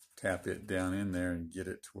tap it down in there and get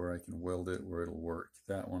it to where I can weld it where it'll work.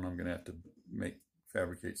 That one I'm going to have to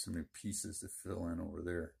fabricate some new pieces to fill in over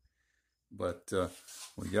there. But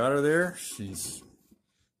we got her there. She's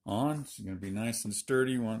on. She's going to be nice and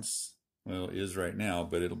sturdy once, well, it is right now,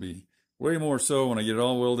 but it'll be way more so when I get it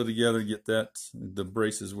all welded together, get the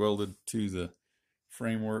braces welded to the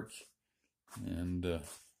framework. And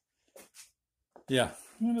yeah,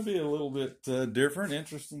 going to be a little bit different,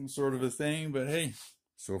 interesting sort of a thing, but hey,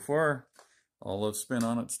 so far all I've spent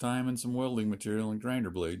on it's time and some welding material and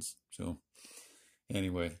grinder blades. So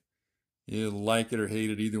anyway, you like it or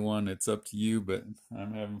hate it, either one, it's up to you, but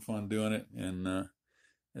I'm having fun doing it, and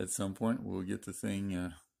at some point we'll get the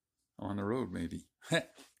thing on the road maybe.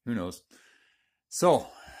 Who knows? So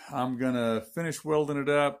I'm gonna finish welding it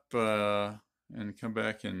up and come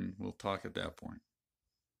back and we'll talk at that point.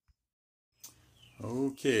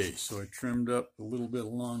 Okay, so I trimmed up a little bit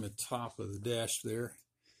along the top of the dash there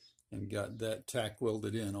and got that tack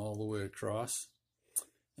welded in all the way across.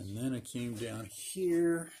 And then I came down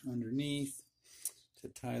here underneath to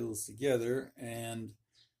tie those together, and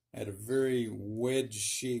I had a very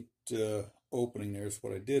wedge-shaped opening there. So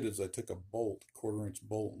what I did is I took a bolt, 1/4 inch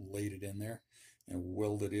bolt, and laid it in there and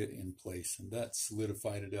welded it in place, and that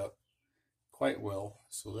solidified it up quite well.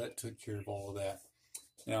 So that took care of all of that.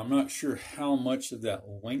 Now I'm not sure how much of that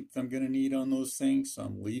length I'm going to need on those things, so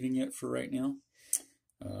I'm leaving it for right now.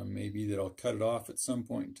 Maybe that I'll cut it off at some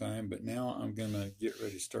point in time, but now I'm going to get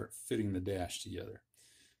ready to start fitting the dash together.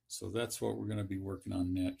 So that's what we're going to be working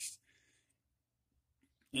on next.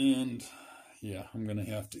 And yeah, I'm going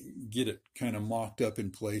to have to get it kind of mocked up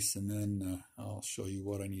in place, and then I'll show you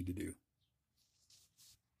what I need to do.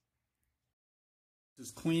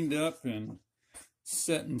 Just cleaned up and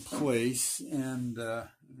set in place, and I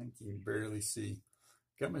think you can barely see.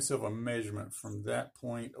 Got myself a measurement from that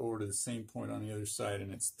point over to the same point on the other side,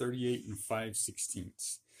 and it's 38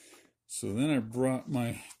 5/16. So then I brought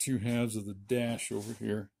my 2 halves of the dash over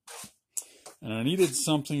here And I needed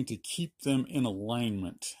something to keep them in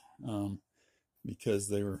alignment because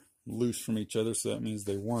they were loose from each other, so that means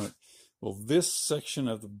they weren't. Well, this section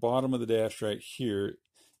of the bottom of the dash right here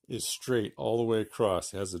is straight all the way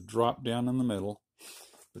across. It has a drop down in the middle,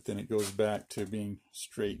 but then it goes back to being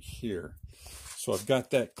straight here. So I've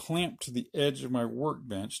got that clamped to the edge of my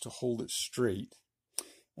workbench to hold it straight.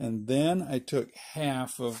 And then I took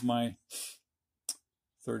half of my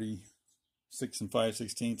 36 and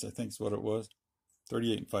 5/16, I think is what it was.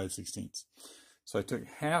 38 and 5/16. So I took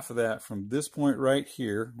half of that from this point right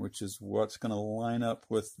here, which is what's going to line up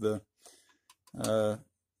with the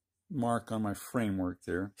mark on my framework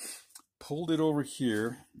there. Pulled it over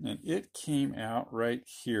here, and it came out right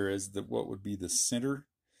here as what would be the center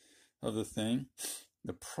of the thing.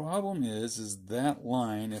 The problem is that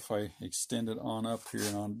line, if I extend it on up here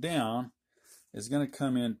and on down, is going to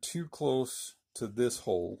come in too close to this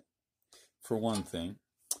hole, for one thing.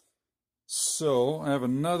 So I have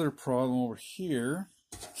another problem over here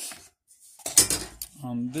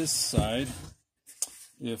on this side.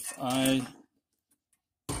 If I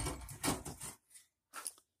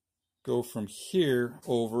go from here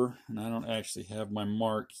over, and I don't actually have my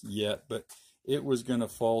mark yet, but it was going to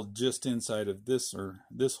fall just inside of this, or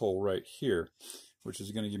this hole right here, which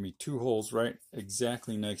is going to give me two holes right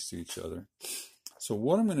exactly next to each other. So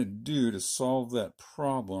what I'm going to do to solve that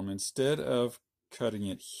problem, instead of cutting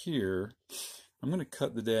it here, I'm going to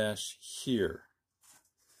cut the dash here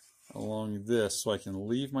along this so I can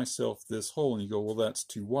leave myself this hole. And you go, well, that's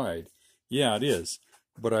too wide. Yeah, it is.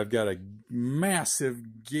 But I've got a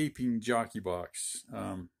massive gaping jockey box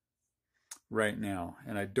right now,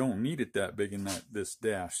 and I don't need it that big in this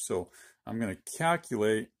dash. So I'm going to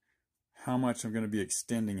calculate how much I'm going to be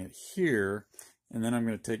extending it here, and then I'm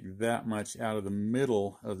going to take that much out of the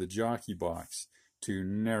middle of the jockey box to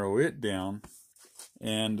narrow it down.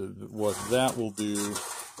 And what that will do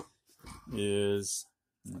is,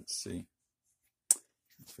 let's see,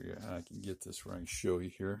 figure out how I can get this where I can show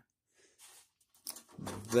you here.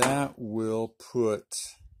 That will put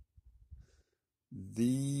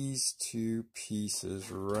these two pieces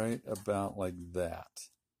right about like that.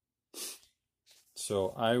 So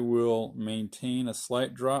I will maintain a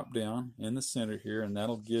slight drop down in the center here, and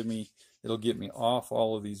that'll give me, it'll get me off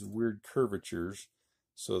all of these weird curvatures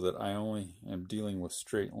so that I only am dealing with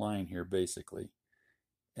straight line here basically.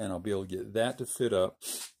 And I'll be able to get that to fit up,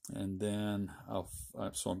 and then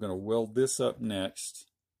so I'm going to weld this up next.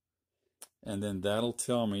 And then that'll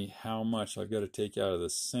tell me how much I've got to take out of the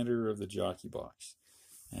center of the jockey box.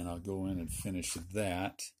 And I'll go in and finish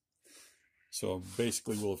that. So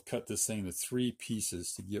basically we'll have cut this thing into 3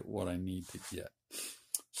 pieces to get what I need to get.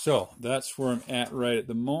 So that's where I'm at right at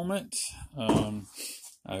the moment.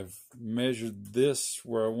 I've measured this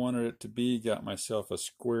where I wanted it to be, got myself a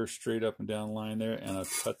square straight up and down line there, and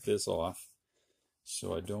I've cut this off.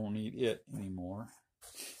 So I don't need it anymore.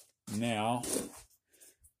 Now,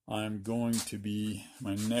 I'm going to be,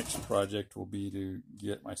 my next project will be to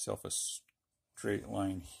get myself a straight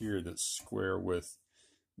line here that's square with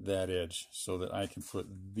that edge so that I can put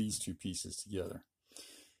these 2 pieces together.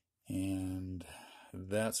 And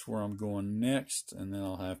that's where I'm going next, and then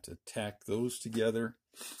I'll have to tack those together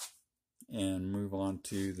and move on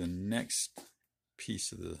to the next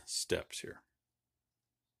piece of the steps here.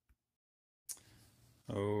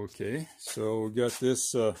 Okay, so we've got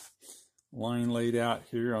this line laid out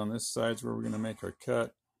here on this side where we're going to make our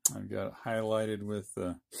cut. I've got it highlighted with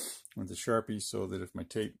the Sharpie so that if my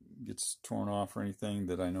tape gets torn off or anything,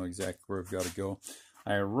 that I know exactly where I've got to go.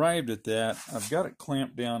 I arrived at that. I've got it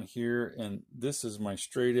clamped down here, and this is my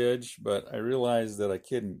straight edge, but I realized that I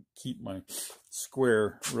couldn't keep my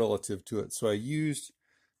square relative to it. So I used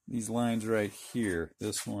these lines right here,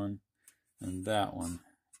 this one and that one,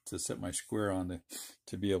 to set my square on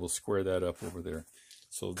to be able to square that up over there.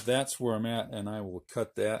 So that's where I'm at, and I will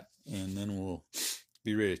cut that, and then we'll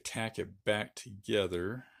be ready to tack it back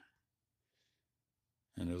together.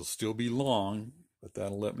 And it'll still be long, but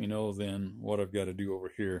that'll let me know then what I've got to do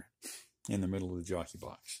over here in the middle of the jockey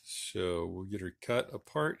box. So we'll get her cut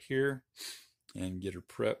apart here and get her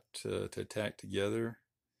prepped to tack together,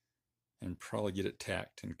 and probably get it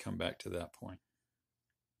tacked and come back to that point.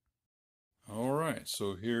 All right,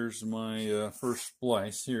 so here's my first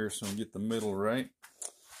splice here, so I get the middle right.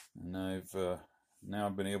 And I've now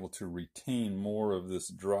been able to retain more of this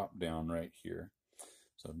drop down right here.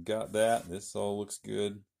 So I've got that. This all looks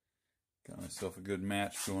good. Got myself a good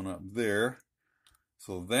match going up there.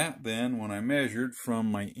 So that then, when I measured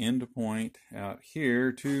from my end point out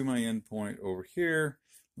here to my end point over here,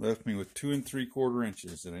 left me with 2 3/4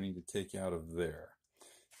 inches that I need to take out of there.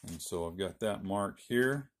 And so I've got that marked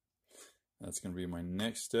here. That's going to be my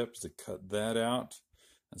next step, is to cut that out.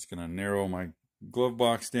 That's going to narrow my glove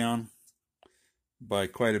box down by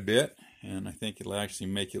quite a bit, and I think it'll actually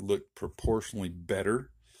make it look proportionally better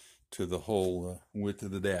to the whole width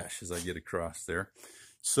of the dash as I get across there.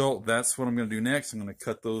 So that's what I'm going to do next. I'm going to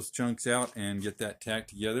cut those chunks out and get that tacked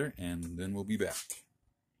together, and then we'll be back.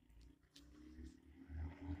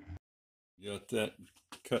 Got that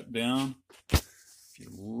cut down. If you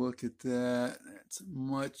look at that, that's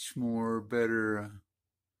much more better.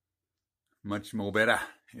 Much more better.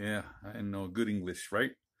 Yeah, I know good English,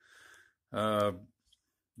 right? Yeah,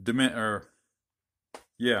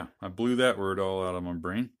 I blew that word all out of my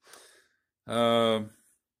brain. Yeah,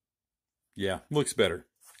 looks better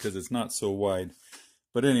because it's not so wide.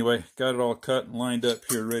 But anyway, got it all cut and lined up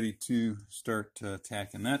here, ready to start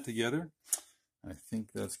tacking that together. I think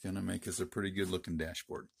that's going to make us a pretty good looking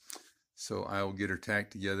dashboard. So I will get her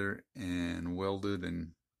tacked together and welded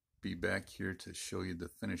and be back here to show you the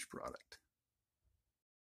finished product.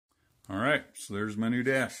 All right, so there's my new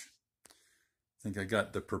dash. I think I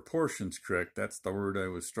got the proportions correct. That's the word I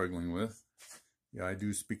was struggling with. Yeah, I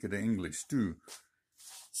do speak it English too.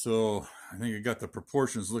 So I think I got the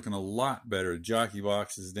proportions looking a lot better. The jockey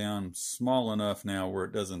box is down small enough now where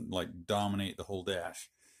it doesn't like dominate the whole dash.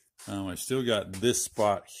 I still got this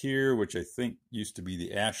spot here, which I think used to be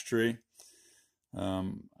the ashtray.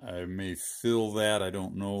 I may fill that. I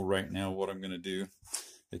don't know right now what I'm going to do.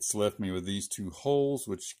 It's left me with these two holes,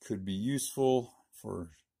 which could be useful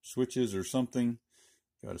for switches or something.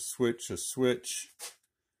 Got a switch,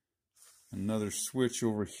 another switch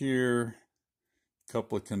over here, a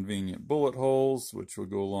couple of convenient bullet holes, which will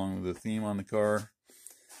go along with the theme on the car.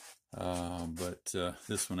 But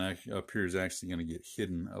this one up here is actually going to get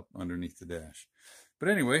hidden up underneath the dash. But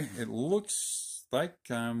anyway, it looks like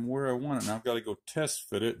I'm where I want it. Now I've got to go test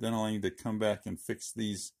fit it. Then I'll need to come back and fix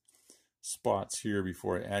these spots here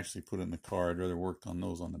before I actually put it in the car. I'd rather work on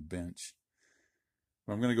those on the bench.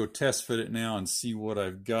 But I'm going to go test fit it now and see what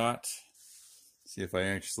I've got. See if I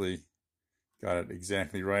actually got it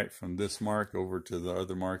exactly right from this mark over to the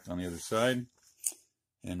other mark on the other side.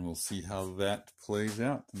 And we'll see how that plays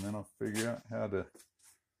out. And then I'll figure out how to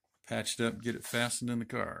patch it up, get it fastened in the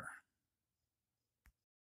car.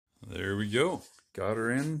 There we go. Got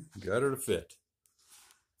her in, got her to fit.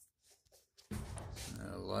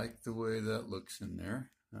 I like the way that looks in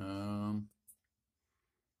there.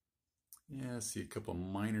 Yeah, I see a couple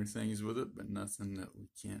minor things with it, but nothing that we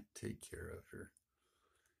can't take care of here.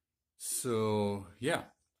 So, yeah,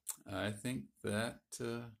 I think that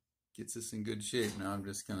gets us in good shape. Now I'm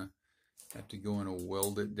just going to have to go in and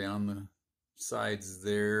weld it down the sides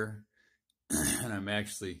there. And I'm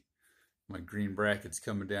actually, my green brackets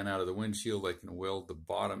coming down out of the windshield, I can weld the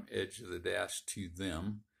bottom edge of the dash to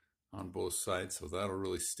them on both sides. So that'll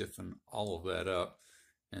really stiffen all of that up.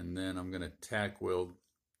 And then I'm going to tack weld,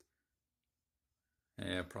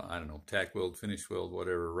 I don't know, tack weld, finish weld,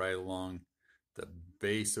 whatever, right along the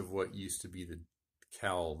base of what used to be the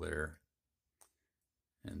cowl there.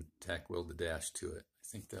 And tack weld the dash to it. I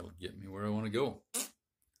think that'll get me where I want to go.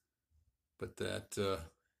 But that,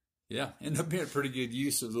 yeah, ended up being a pretty good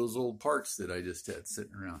use of those old parts that I just had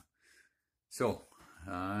sitting around. So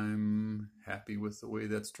I'm happy with the way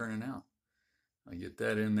that's turning out. I get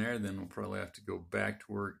that in there, then we'll probably have to go back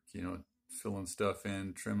to work, you know, filling stuff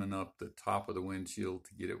in, trimming up the top of the windshield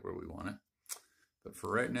to get it where we want it. But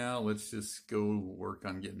for right now, let's just go work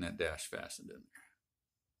on getting that dash fastened in there.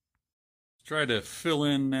 Try to fill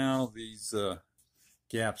in now these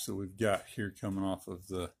gaps that we've got here coming off of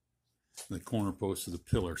the corner post of the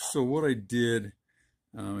pillar. So what I did,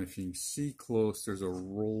 if you can see close, there's a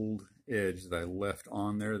rolled edge that I left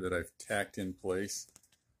on there that I've tacked in place.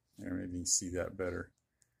 There, maybe you can see that better.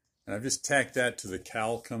 And I've just tacked that to the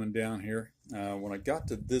cowl coming down here. When I got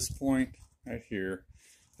to this point right here,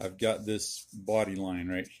 I've got this body line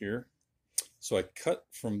right here. So I cut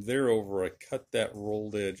from there over, I cut that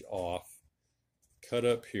rolled edge off, cut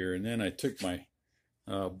up here, and then I took my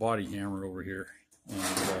body hammer over here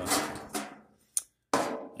and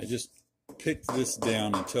I just picked this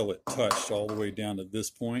down until it touched all the way down to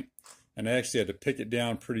this point. And I actually had to pick it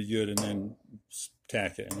down pretty good and then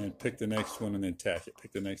tack it, and then pick the next one and then tack it,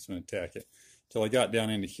 pick the next one and tack it, till I got down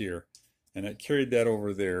into here. And I carried that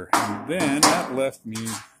over there. And then that left me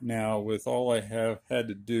now with all I have had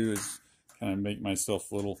to do is kind of make myself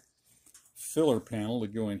a little filler panel to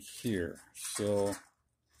go in here. So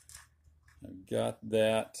I've got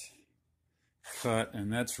that cut,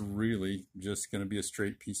 and that's really just going to be a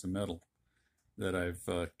straight piece of metal that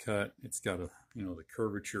I've cut. It's got a, you know, the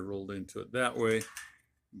curvature rolled into it that way,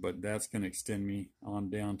 but that's going to extend me on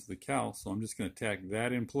down to the cowl. So I'm just going to tack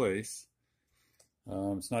that in place,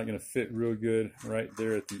 It's not going to fit real good right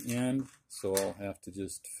there at the end, so I'll have to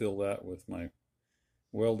just fill that with my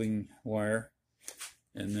welding wire.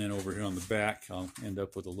 And then over here on the back, I'll end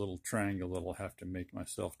up with a little triangle that I'll have to make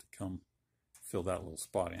myself to come fill that little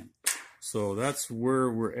spot in. So that's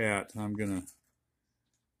where we're at. I'm going to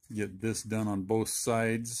get this done on both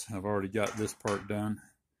sides. I've already got this part done.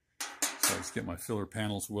 So let's get my filler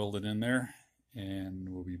panels welded in there, and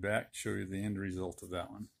we'll be back to show you the end result of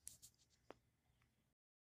that one.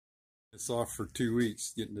 It's off for 2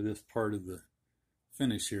 weeks getting to this part of the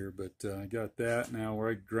finish here, but I got that. Now where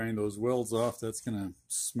I grind those welds off, that's going to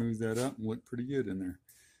smooth that up and look pretty good in there.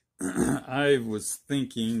 I was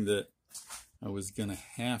thinking that I was going to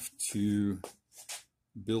have to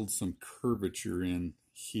build some curvature in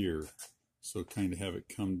here, so kind of have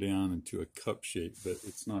it come down into a cup shape, but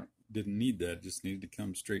it's not, didn't need that, it just needed to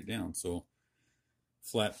come straight down. So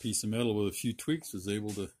flat piece of metal with a few tweaks was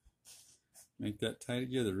able to make that tie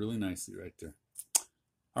together really nicely right there.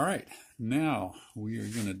 All right, now we are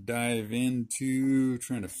going to dive into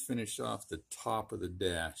trying to finish off the top of the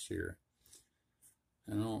dash here.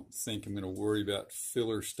 I don't think I'm going to worry about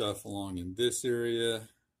filler stuff along in this area.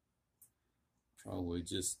 Probably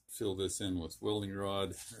just fill this in with welding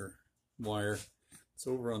rod or wire. It's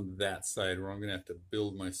over on that side where I'm going to have to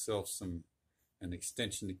build myself an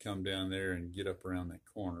extension to come down there and get up around that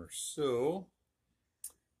corner. So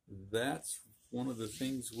that's one of the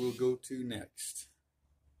things we'll go to next.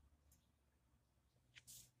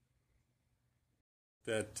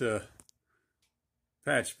 That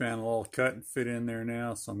patch panel all cut and fit in there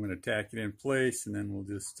now, so I'm going to tack it in place, and then we'll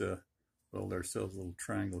just weld ourselves a little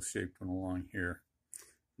triangle shaped one along here.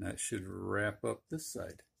 And that should wrap up this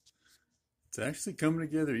side. It's actually coming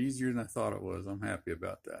together easier than I thought it was. I'm happy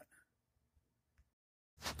about that.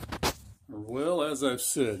 Well, as I've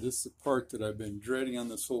said, this is the part that I've been dreading on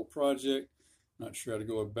this whole project. Not sure how to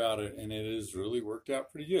go about it, and it has really worked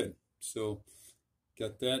out pretty good. So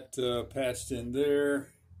got that patched in there.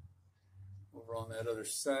 Over on that other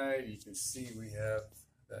side, you can see we have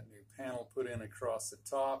that new panel put in across the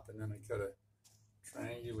top, and then I cut a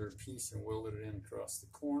triangular piece and welded it in across the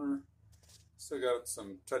corner. Still got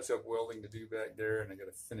some touch-up welding to do back there, and I got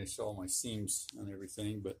to finish all my seams and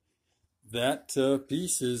everything, but that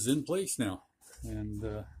piece is in place now,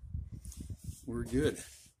 and we're good.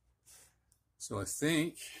 So I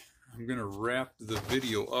think I'm going to wrap the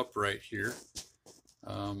video up right here.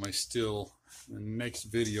 In the next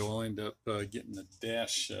video, I'll end up getting the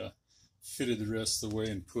dash fitted the rest of the way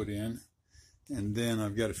and put in. And then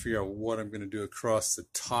I've got to figure out what I'm going to do across the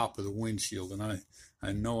top of the windshield. And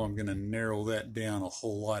I know I'm going to narrow that down a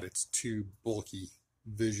whole lot. It's too bulky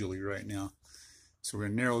visually right now. So we're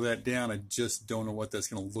going to narrow that down. I just don't know what that's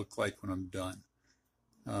going to look like when I'm done.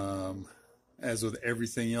 As with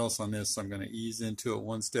everything else on this, I'm going to ease into it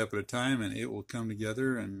one step at a time, and it will come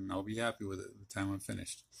together, and I'll be happy with it by the time I'm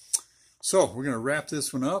finished. So we're going to wrap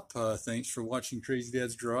this one up. Thanks for watching Crazy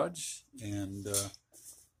Dad's Garage, and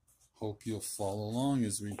hope you'll follow along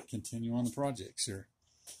as we continue on the projects here.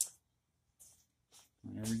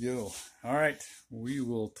 There we go. All right, we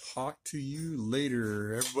will talk to you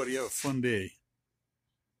later. Everybody have a fun day.